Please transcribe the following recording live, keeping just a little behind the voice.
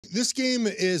This game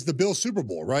is the Bills Super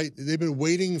Bowl, right? They've been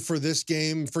waiting for this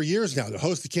game for years now to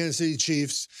host the Kansas City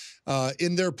Chiefs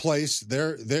in their place.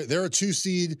 They're a 2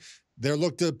 seed. They're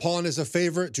looked upon as a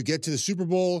favorite to get to the Super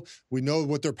Bowl. We know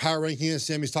what their power ranking is.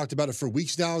 Sammy's talked about it for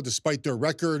weeks now, despite their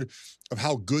record of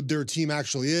how good their team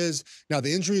actually is. Now,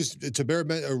 the injuries to Bear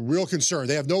are a real concern.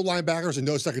 They have no linebackers and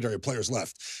no secondary players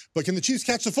left. But can the Chiefs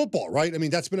catch the football, right? I mean,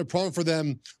 that's been a problem for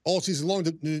them all season long,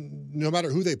 no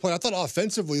matter who they play. I thought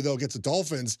offensively, though, against the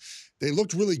Dolphins, they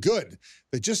looked really good.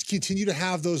 They just continue to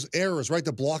have those errors, right?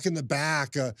 The block in the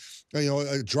back, a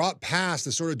drop pass,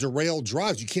 the sort of derailed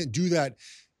drives. You can't do that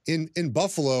in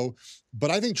Buffalo.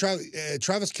 But I think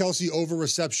Travis Kelce over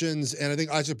receptions and I think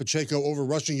Isaac Pacheco over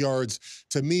rushing yards,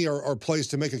 to me, are plays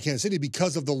to make in Kansas City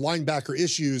because of the linebacker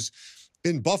issues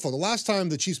in Buffalo. The last time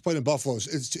the Chiefs played in Buffalo,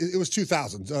 it was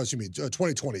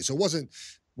 2020. So it wasn't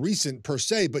recent per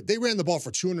se, but they ran the ball for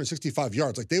 265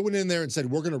 yards. Like, they went in there and said,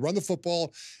 we're going to run the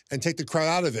football and take the crowd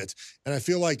out of it. And I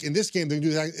feel like in this game, they can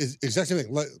do that exact same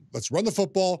thing. Let's run the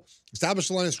football, establish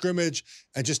the line of scrimmage,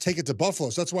 and just take it to Buffalo.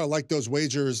 So that's why I like those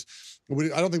wagers.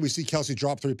 I don't think we see Kelce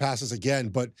drop 3 passes again,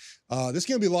 but this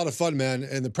game will be a lot of fun, man.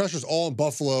 And the pressure's all in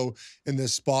Buffalo in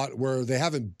this spot where they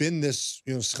haven't been this,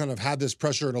 kind of had this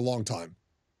pressure in a long time.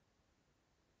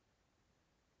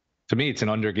 To me, it's an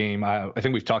under game. I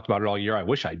think we've talked about it all year. I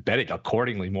wish I bet it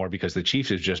accordingly more because the Chiefs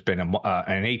has just been an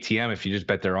ATM if you just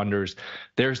bet their unders.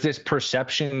 There's this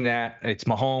perception that it's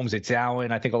Mahomes, it's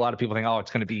Allen. I think a lot of people think, it's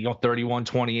going to be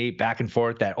 31-28 back and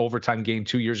forth. That overtime game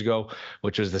 2 years ago,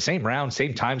 which was the same round,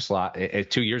 same time slot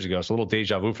 2 years ago. So a little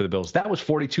deja vu for the Bills. That was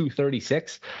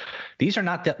 42-36. These are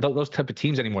not those type of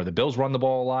teams anymore. The Bills run the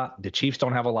ball a lot. The Chiefs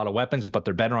don't have a lot of weapons, but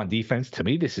they're better on defense. To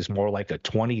me, this is more like a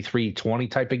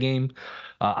 23-20 type of game.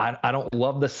 I don't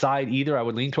love the side either. I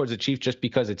would lean towards the Chiefs just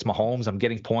because it's Mahomes. I'm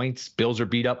getting points. Bills are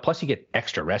beat up. Plus, you get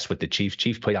extra rest with the Chiefs.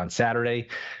 Chiefs played on Saturday.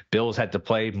 Bills had to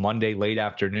play Monday late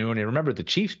afternoon. And remember, the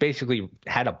Chiefs basically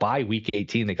had a bye week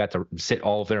 18. They got to sit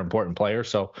all of their important players.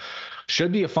 So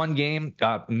should be a fun game.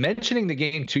 Mentioning the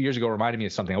game 2 years ago reminded me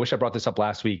of something. I wish I brought this up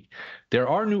last week. There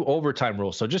are new overtime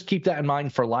rules. So just keep that in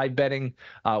mind for live betting.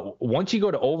 Once you go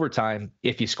to overtime,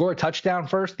 if you score a touchdown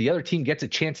first, the other team gets a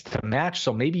chance to match.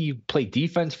 So maybe you play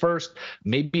defense first.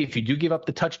 Maybe if you do give up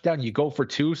the touchdown, you go for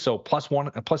 2. So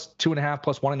 +1, +2.5,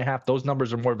 +1.5. Those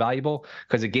numbers are more valuable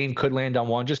because the game could land on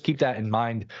 1. Just keep that in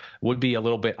mind. Would be a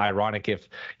little bit ironic if,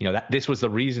 that this was the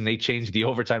reason they changed the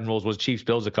overtime rules was Chiefs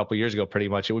Bills a couple years ago, pretty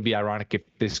much. It would be ironic if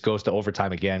this goes to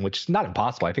overtime again, which is not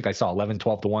impossible. I think I saw 11,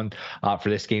 12 to 1 for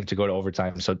this game to go to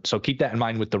overtime. So keep that in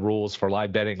mind with the rules for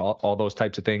live betting, all those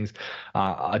types of things.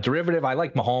 A derivative, I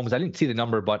like Mahomes. I didn't see the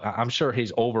number, but I'm sure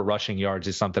his over rushing yards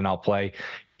is something I'll play.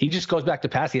 He just goes back to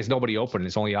pass. He has nobody open.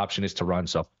 His only option is to run.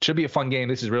 So should be a fun game.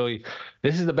 This is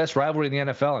the best rivalry in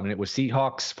the NFL. I mean, it was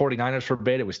Seahawks, 49ers for a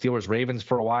bit. It was Steelers, Ravens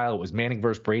for a while. It was Manning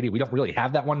versus Brady. We don't really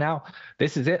have that one now.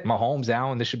 This is it. Mahomes,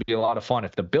 Allen. This should be a lot of fun.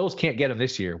 If the Bills can't get him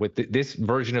this year with this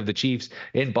version of the Chiefs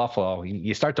in Buffalo,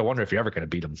 you start to wonder if you're ever going to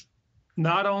beat them.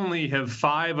 Not only have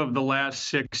 5 of the last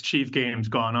 6 Chief games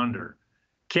gone under,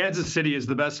 Kansas City is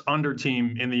the best under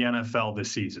team in the NFL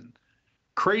this season.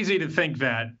 Crazy to think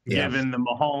that, given the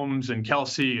Mahomes and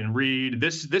Kelce and Reed,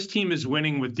 this team is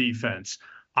winning with defense.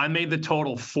 I made the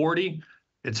total 40.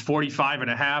 It's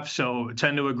 45.5, so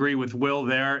tend to agree with Will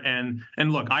there. And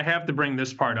look, I have to bring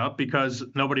this part up because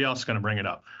nobody else is going to bring it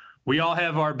up. We all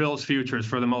have our Bills futures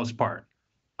for the most part.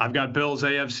 I've got Bills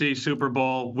AFC Super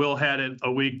Bowl. Will had it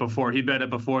a week before. He bet it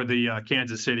before the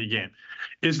Kansas City game.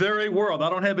 Is there a world, I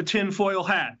don't have a tinfoil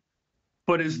hat,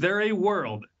 but is there a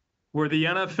world where the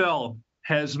NFL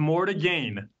has more to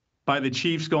gain by the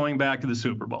Chiefs going back to the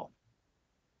Super Bowl?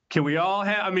 Can we all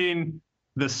have,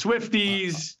 the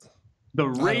Swifties, the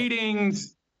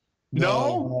ratings?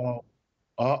 No?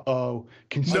 Uh-oh.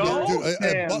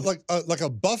 Like a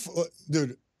Buffalo,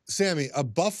 dude, Sammy, a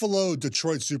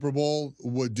Buffalo-Detroit Super Bowl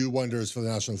would do wonders for the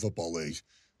National Football League.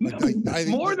 I think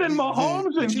more than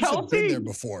Mahomes and Chiefs Kelce? have been there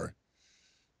before.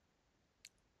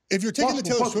 If you're taking the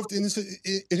Taylor Swift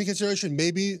into consideration,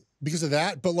 maybe because of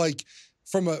that, but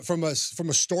from a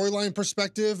storyline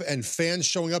perspective and fans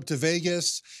showing up to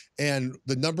Vegas and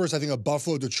the numbers I think a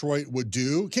Buffalo, Detroit would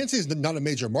do, Kansas City is not a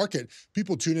major market.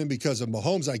 People tune in because of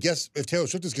Mahomes. I guess if Taylor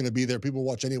Swift is going to be there, people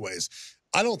watch anyways.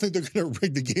 I don't think they're going to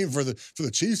rig the game for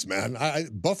the Chiefs, man.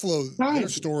 Buffalo, their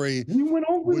story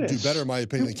would do better, in my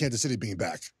opinion, than Kansas City being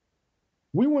back.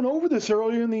 We went over this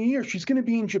earlier in the year. She's going to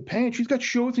be in Japan. She's got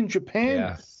shows in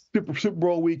Japan Super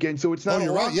Bowl weekend, so it's not. Oh,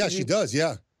 you're right. Yeah, she does.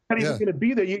 Yeah, not even going to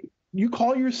be there. You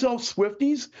call yourself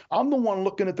Swifties? I'm the one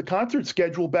looking at the concert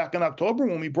schedule back in October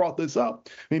when we brought this up.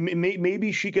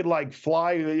 Maybe she could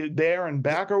fly there and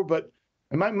back her, but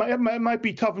It might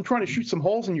be tough. I'm trying to shoot some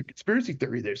holes in your conspiracy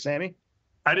theory there, Sammy.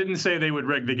 I didn't say they would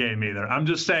rig the game either. I'm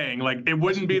just saying, like, it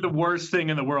wouldn't be the worst thing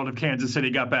in the world if Kansas City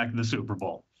got back to the Super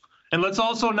Bowl. And let's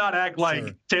also not act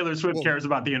like Taylor Swift cares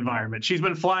about the environment. She's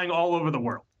been flying all over the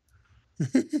world.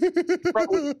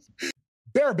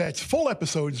 Bear Bets full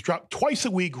episodes drop twice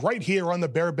a week right here on the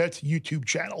Bear Bets YouTube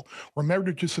channel.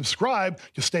 Remember to subscribe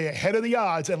to stay ahead of the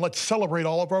odds, and let's celebrate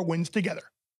all of our wins together.